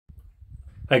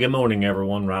Hey, good morning,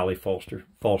 everyone. Riley Foster,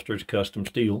 Foster's Custom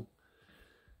Steel.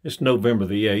 It's November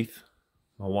the 8th.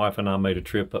 My wife and I made a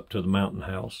trip up to the Mountain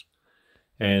House,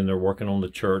 and they're working on the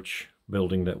church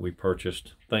building that we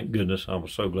purchased. Thank goodness. I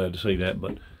was so glad to see that.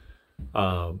 But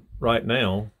right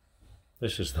now,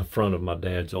 this is the front of my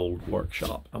dad's old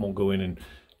workshop. I'm going to go in and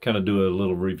kind of do a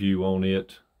little review on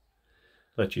it,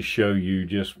 let you show you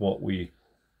just what we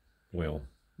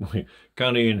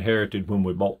kind of inherited when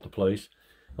we bought the place.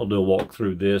 I'll do a walk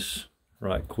through this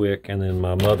right quick, and then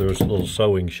my mother's little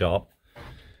sewing shop.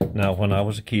 Now, when I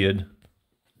was a kid,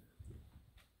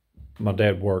 my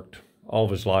dad worked all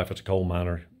of his life as a coal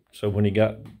miner. So when he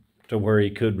got to where he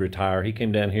could retire, he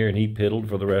came down here and he piddled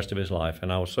for the rest of his life.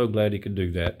 And I was so glad he could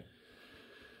do that.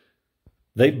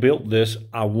 They built this,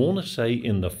 I want to say,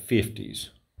 in the 50s.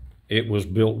 It was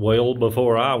built well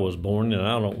before I was born, and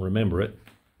I don't remember it.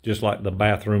 Just like the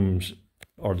bathrooms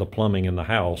or the plumbing in the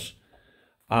house.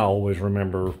 I always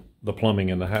remember the plumbing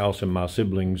in the house, and my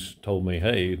siblings told me,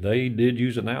 hey, they did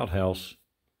use an outhouse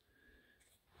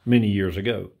many years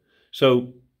ago.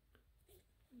 So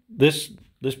this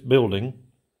building,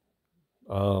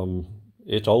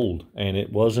 it's old, and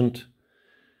it wasn't,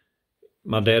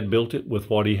 my dad built it with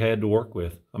what he had to work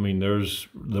with. I mean,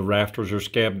 the rafters are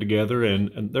scabbed together,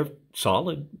 and they're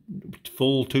solid,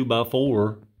 full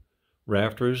 2x4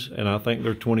 rafters, and I think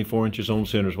they're 24 inches on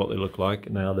center is what they look like.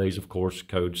 Nowadays, of course,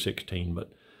 code 16,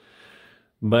 but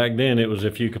back then it was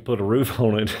if you could put a roof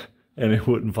on it and it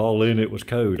wouldn't fall in, it was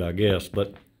code, I guess.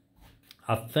 But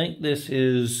I think this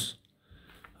is,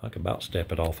 I could about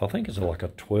step it off. I think it's like a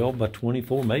 12 by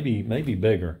 24, maybe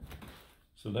bigger.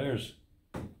 So there's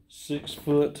 6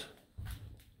 foot,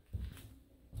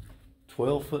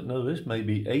 12 foot, no, this may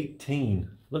be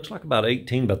 18. Looks like about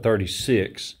 18 by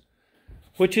 36.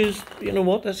 Which is, you know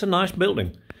what, that's a nice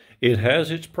building. It has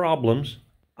its problems.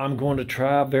 I'm going to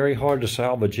try very hard to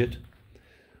salvage it.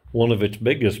 One of its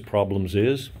biggest problems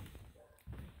is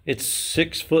it's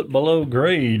 6 foot below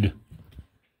grade.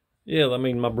 Yeah, I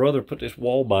mean, my brother put this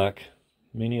wall back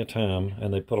many a time,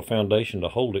 and they put a foundation to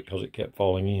hold it because it kept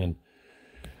falling in.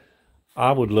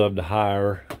 I would love to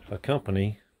hire a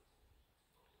company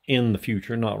in the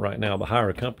future, not right now, but hire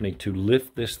a company to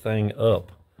lift this thing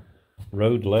up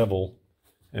road level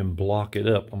and block it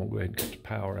up. I'm gonna go ahead and cut the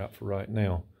power out for right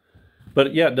now.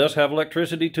 But yeah, it does have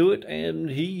electricity to it, and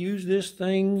he used this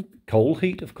thing, coal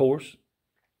heat, of course.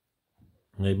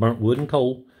 They burnt wood and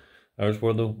coal. There's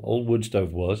where the old wood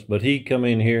stove was. But he come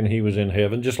in here and he was in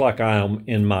heaven, just like I am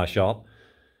in my shop.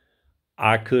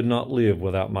 I could not live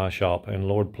without my shop, and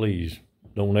Lord, please,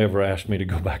 don't ever ask me to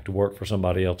go back to work for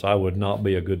somebody else. I would not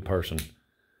be a good person.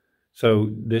 So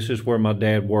this is where my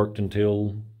dad worked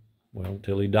until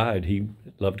he died. He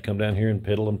loved to come down here and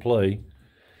piddle and play.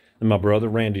 And my brother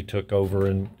Randy took over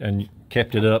and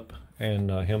kept it up. And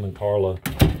him and Carla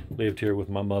lived here with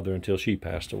my mother until she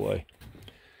passed away.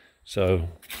 So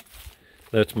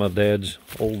that's my dad's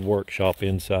old workshop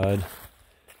inside.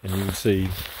 And you can see,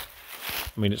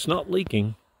 I mean, it's not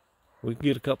leaking. We can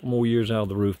get a couple more years out of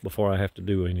the roof before I have to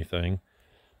do anything.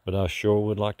 But I sure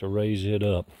would like to raise it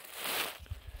up.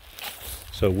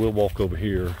 So we'll walk over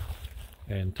here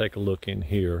and take a look in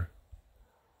here.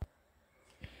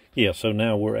 Yeah, so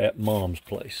now we're at Mom's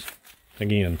place.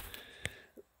 Again,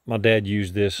 my dad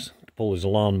used this to pull his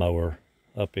lawnmower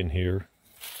up in here.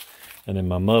 And then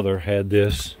my mother had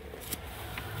this.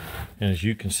 And as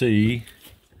you can see,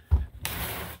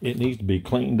 it needs to be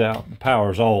cleaned out. The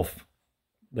power's off.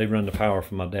 They run the power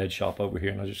from my dad's shop over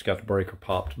here, and I just got the breaker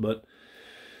popped. But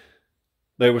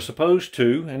they were supposed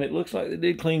to, and it looks like they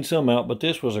did clean some out, but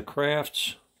this was a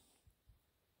Crafts.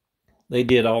 They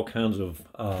did all kinds of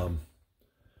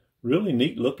really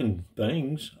neat looking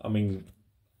things. I mean,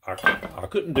 I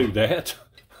couldn't do that.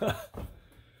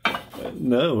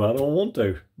 No, I don't want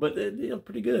to. But they did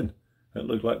pretty good. That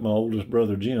looked like my oldest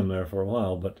brother Jim there for a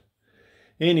while. But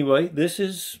anyway,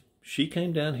 she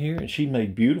came down here and she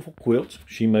made beautiful quilts.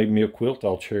 She made me a quilt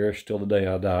I'll cherish till the day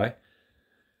I die.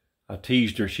 I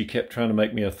teased her. She kept trying to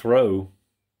make me a throw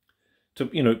to,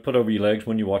 you know, put over your legs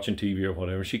when you're watching TV or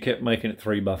whatever. She kept making it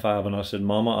 3x5, and I said,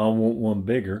 Mama, I want one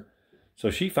bigger. So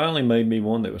she finally made me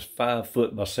one that was 5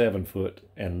 foot by 7 foot,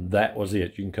 and that was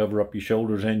it. You can cover up your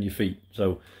shoulders and your feet.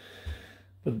 So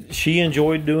but she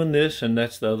enjoyed doing this, and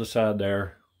that's the other side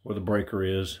there where the breaker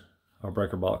is, our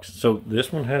breaker box. So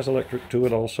this one has electric to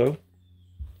it also.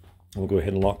 We'll go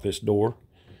ahead and lock this door.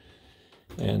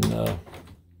 And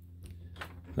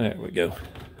there we go.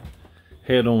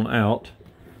 Head on out.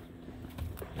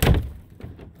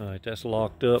 All right, that's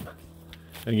locked up.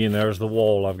 Again, there's the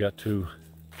wall I've got to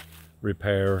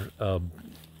repair. A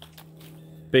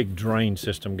big drain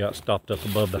system got stopped up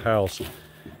above the house,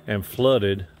 and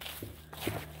flooded.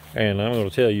 And I'm going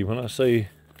to tell you, when I see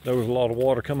there was a lot of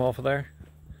water come off of there,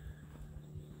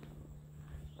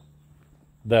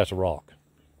 that's a rock.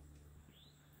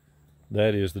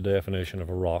 That is the definition of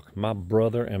a rock. My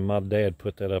brother and my dad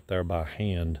put that up there by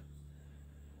hand,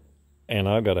 and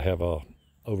I've got to have a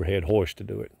overhead hoist to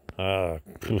do it.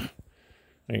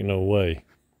 Ain't no way.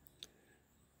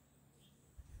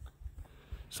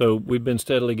 So we've been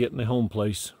steadily getting the home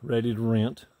place ready to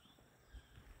rent.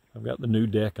 I've got the new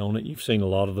deck on it. You've seen a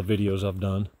lot of the videos I've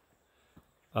done.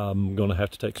 I'm going to have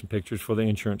to take some pictures for the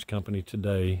insurance company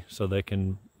today so they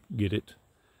can get it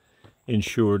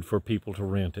insured for people to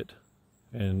rent it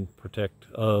and protect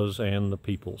us and the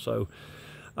people. So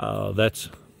that's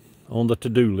on the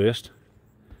to-do list.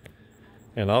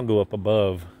 And I'll go up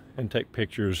above and take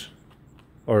pictures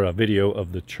or a video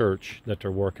of the church that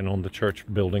they're working on, the church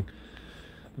building.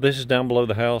 This is down below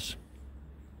the house.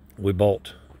 We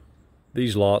bought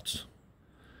these lots.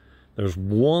 There's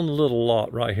one little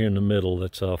lot right here in the middle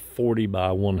that's a 40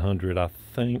 by 100. I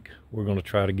think we're going to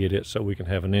try to get it so we can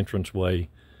have an entranceway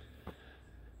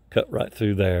cut right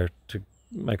through there to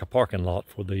make a parking lot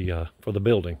for the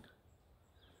building.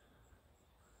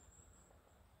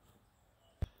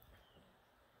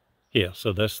 Yeah,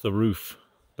 so that's the roof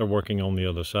they're working on the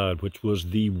other side, which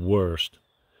was the worst.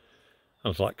 It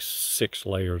was like 6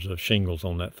 layers of shingles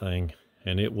on that thing,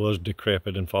 and it was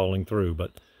decrepit and falling through,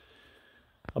 but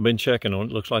I've been checking on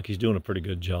it. Looks like he's doing a pretty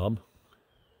good job.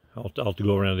 I'll have to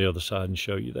go around the other side and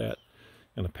show you that.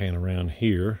 And a pan around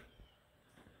here.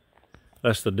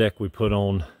 That's the deck we put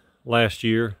on last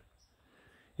year.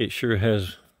 It sure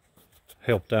has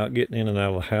helped out getting in and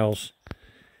out of the house,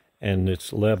 and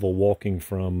it's level walking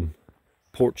from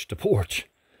porch to porch.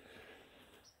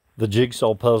 The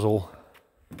jigsaw puzzle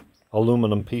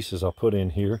aluminum pieces I put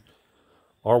in here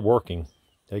are working.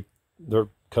 They're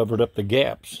covered up the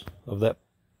gaps of that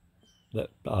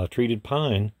treated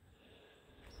pine,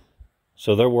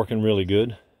 so they're working really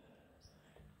good,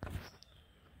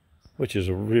 which is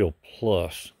a real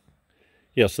plus.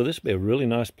 Yeah, so this would be a really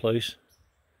nice place.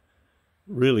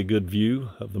 Really good view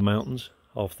of the mountains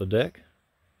off the deck.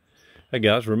 Hey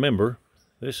guys, remember,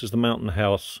 this is the mountain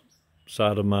house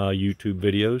side of my YouTube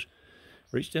videos.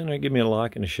 Reach down there and give me a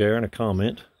like and a share and a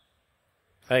comment.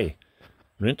 Hey,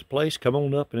 rent the place, come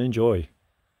on up and enjoy.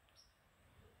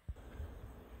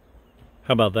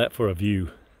 How about that for a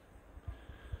view?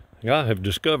 I have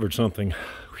discovered something.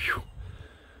 Whew.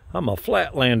 I'm a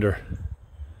flatlander.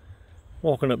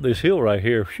 Walking up this hill right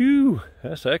here. Phew,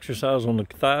 that's exercise on the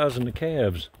thighs and the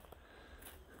calves.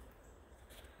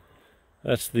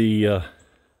 That's the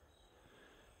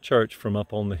church from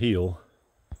up on the hill.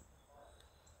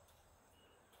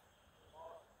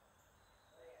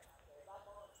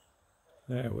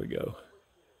 There we go.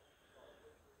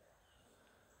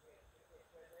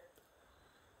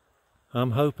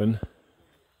 I'm hoping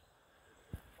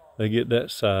they get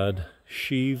that side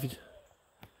sheathed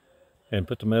and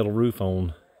put the metal roof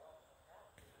on.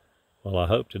 Well, I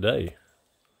hope today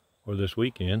or this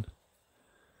weekend.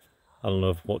 I don't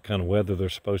know what kind of weather they're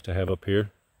supposed to have up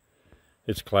here.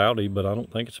 It's cloudy, but I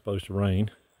don't think it's supposed to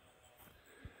rain.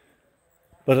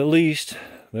 But at least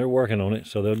they're working on it,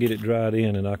 so they'll get it dried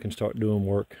in and I can start doing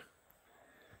work,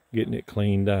 getting it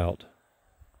cleaned out.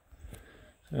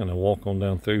 And I'll walk on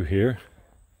down through here.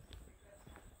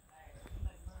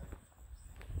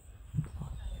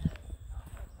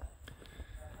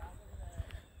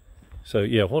 So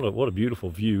yeah, what a beautiful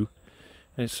view.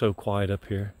 And it's so quiet up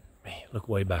here. Man, look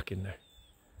way back in there.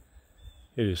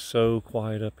 It is so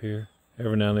quiet up here.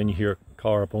 Every now and then you hear a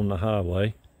car up on the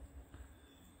highway.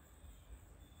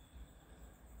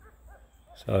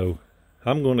 So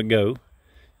I'm going to go.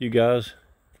 You guys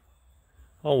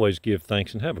always give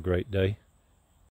thanks and have a great day.